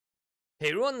Hey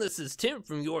everyone, this is Tim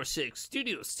from Your Six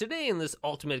Studios. Today in this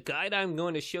ultimate guide, I'm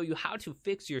going to show you how to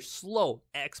fix your slow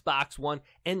Xbox One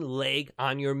and lag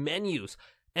on your menus.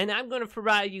 And I'm going to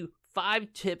provide you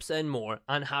 5 tips and more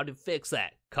on how to fix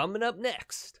that. Coming up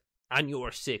next on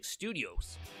Your Six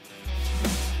Studios.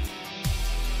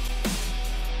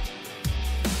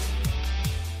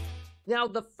 Now,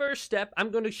 the first step, I'm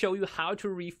going to show you how to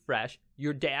refresh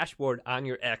your dashboard on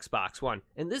your Xbox One.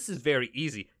 And this is very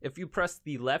easy. If you press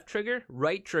the left trigger,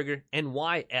 right trigger, and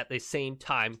Y at the same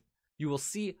time, you will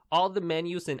see all the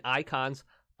menus and icons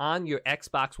on your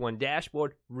Xbox One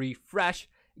dashboard refresh.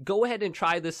 Go ahead and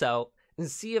try this out and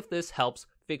see if this helps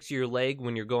fix your lag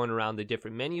when you're going around the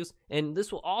different menus. And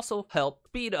this will also help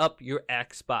speed up your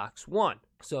Xbox One.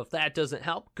 So if that doesn't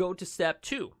help, go to step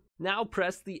 2. Now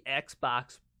press the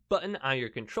Xbox button on your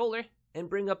controller and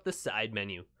bring up the side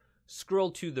menu.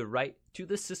 Scroll to the right to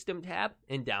the System tab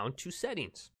and down to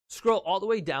Settings. Scroll all the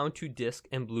way down to Disc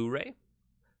and Blu-ray.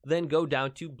 Then go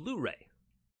down to Blu-ray.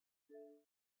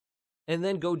 And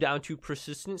then go down to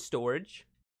Persistent Storage.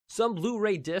 Some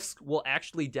Blu-ray discs will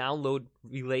actually download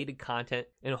related content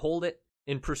and hold it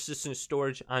in persistent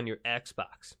storage on your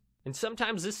Xbox. And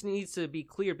sometimes this needs to be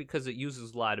clear because it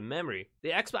uses a lot of memory.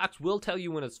 The Xbox will tell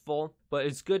you when it's full, but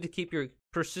it's good to keep your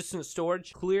persistent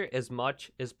storage clear as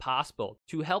much as possible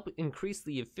to help increase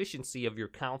the efficiency of your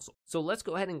console. So let's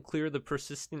go ahead and clear the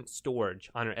persistent storage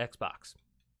on our Xbox.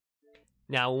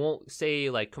 Now it won't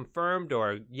say like confirmed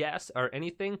or yes or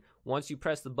anything. Once you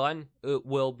press the button, it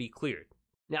will be cleared.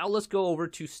 Now let's go over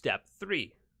to step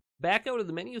 3. Back out of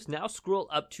the menus, now scroll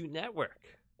up to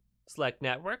Network. Select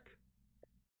Network.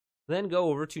 Then go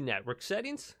over to Network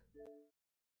Settings.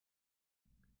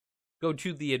 Go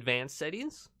to the Advanced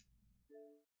Settings.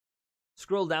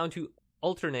 Scroll down to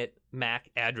Alternate MAC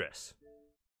Address.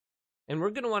 And we're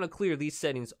going to want to clear these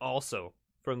settings also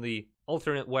from the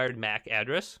alternate wired MAC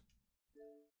address.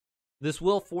 This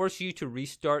will force you to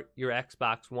restart your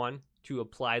Xbox One to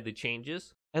apply the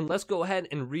changes. And let's go ahead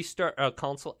and restart our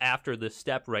console after this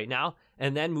step right now,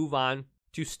 and then move on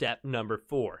to step number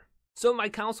 4. So my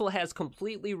console has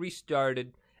completely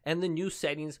restarted and the new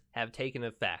settings have taken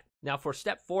effect. Now for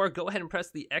step 4, go ahead and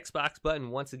press the Xbox button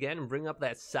once again and bring up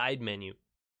that side menu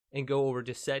and go over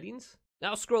to Settings.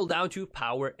 Now scroll down to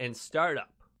Power and Startup,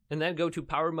 and then go to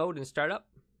Power Mode and Startup,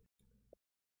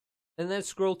 and then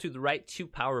scroll to the right to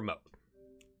Power Mode.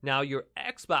 Now your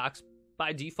Xbox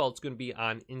by default is going to be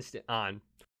on Instant On.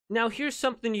 Now here's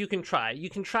something you can try. You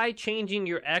can try changing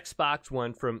your Xbox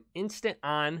One from Instant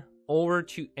On over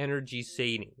to energy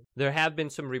saving. There have been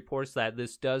some reports that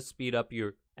this does speed up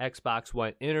your Xbox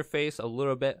One interface a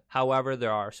little bit. However,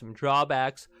 there are some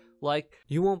drawbacks, like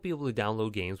you won't be able to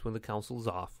download games when the console is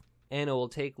off, and it will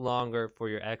take longer for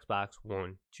your Xbox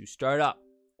One to start up.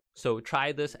 So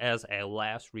try this as a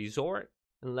last resort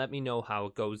and let me know how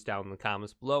it goes down in the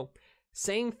comments below.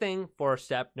 Same thing for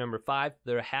step number 5.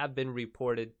 There have been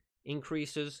reported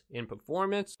increases in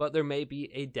performance, but there may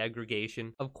be a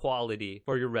degradation of quality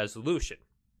for your resolution.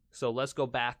 So let's go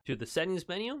back to the settings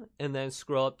menu and then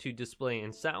scroll up to display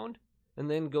and sound, and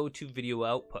then go to video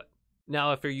output.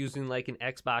 Now if you're using like an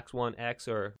Xbox One X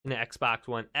or an Xbox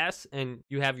One S and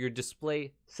you have your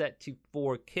display set to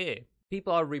 4K,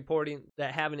 people are reporting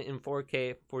that having it in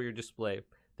 4K for your display,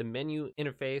 the menu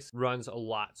interface runs a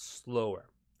lot slower.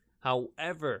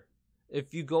 However,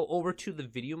 if you go over to the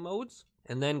video modes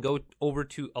and then go over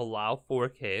to allow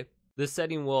 4K, this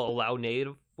setting will allow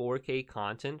native 4K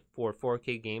content for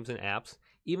 4K games and apps,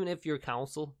 even if your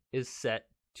console is set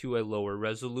to a lower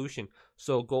resolution.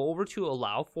 So go over to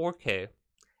allow 4K,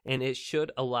 and it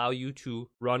should allow you to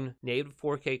run native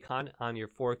 4K content on your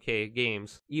 4K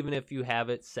games, even if you have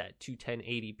it set to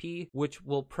 1080p, which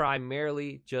will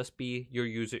primarily just be your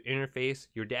user interface,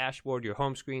 your dashboard, your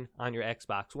home screen on your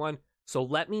Xbox One. So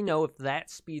let me know if that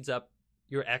speeds up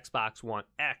your Xbox One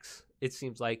X. It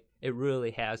seems like it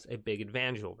really has a big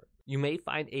advantage over it. You may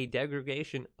find a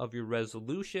degradation of your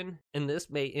resolution, and this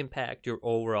may impact your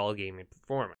overall gaming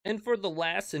performance. And for the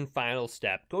last and final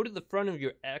step, go to the front of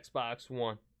your Xbox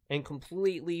One and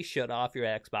completely shut off your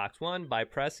Xbox One by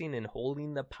pressing and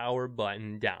holding the power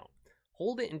button down.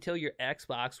 Hold it until your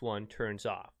Xbox One turns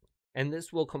off, and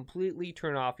this will completely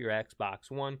turn off your Xbox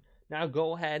One. Now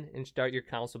go ahead and start your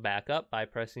console back up by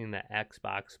pressing the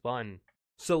Xbox button.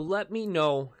 So let me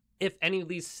know if any of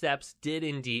these steps did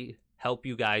indeed help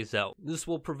you guys out. This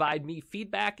will provide me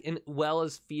feedback as well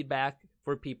as feedback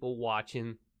for people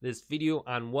watching this video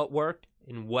on what worked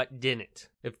and what didn't.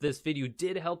 If this video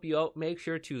did help you out, make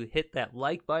sure to hit that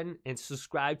like button and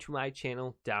subscribe to my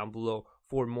channel down below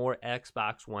for more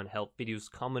Xbox One help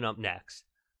videos coming up next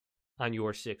on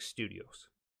Your Six Studios.